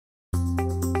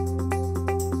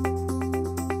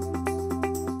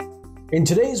In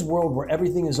today's world where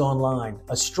everything is online,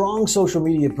 a strong social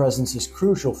media presence is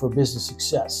crucial for business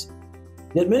success.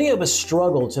 Yet many of us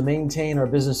struggle to maintain our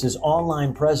business's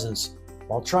online presence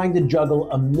while trying to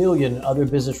juggle a million other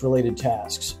business-related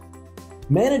tasks.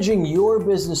 Managing your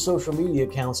business social media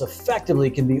accounts effectively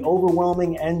can be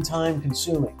overwhelming and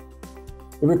time-consuming.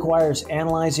 It requires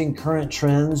analyzing current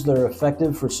trends that are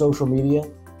effective for social media,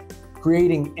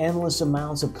 creating endless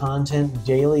amounts of content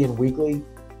daily and weekly,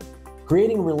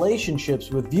 creating relationships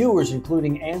with viewers,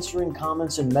 including answering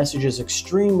comments and messages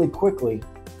extremely quickly,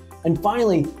 and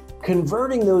finally,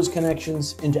 converting those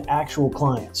connections into actual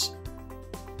clients.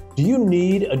 Do you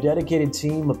need a dedicated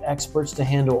team of experts to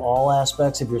handle all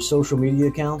aspects of your social media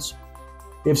accounts?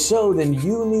 If so, then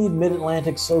you need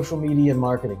Mid-Atlantic Social Media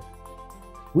Marketing.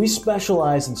 We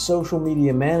specialize in social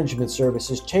media management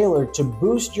services tailored to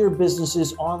boost your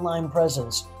business's online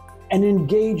presence and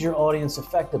engage your audience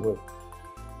effectively.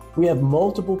 We have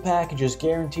multiple packages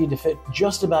guaranteed to fit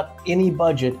just about any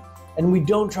budget, and we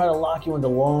don't try to lock you into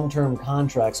long-term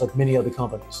contracts like many other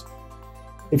companies.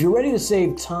 If you're ready to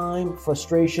save time,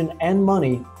 frustration, and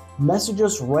money, message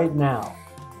us right now.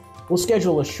 We'll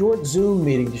schedule a short Zoom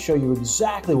meeting to show you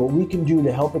exactly what we can do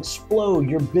to help explode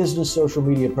your business social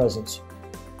media presence.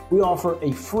 We offer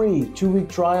a free 2-week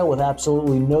trial with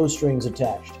absolutely no strings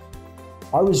attached.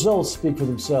 Our results speak for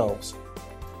themselves.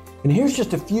 And here's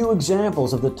just a few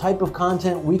examples of the type of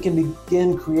content we can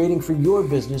begin creating for your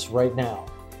business right now.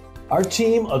 Our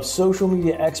team of social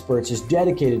media experts is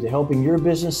dedicated to helping your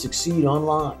business succeed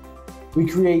online. We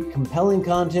create compelling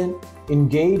content,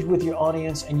 engage with your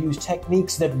audience, and use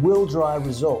techniques that will drive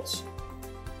results.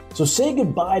 So say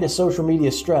goodbye to social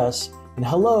media stress and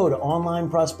hello to online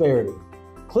prosperity.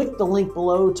 Click the link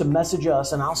below to message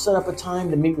us, and I'll set up a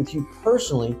time to meet with you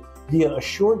personally via a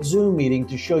short Zoom meeting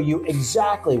to show you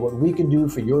exactly what we can do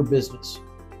for your business.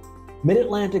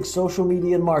 Mid-Atlantic Social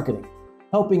Media and Marketing,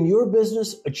 helping your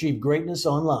business achieve greatness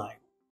online.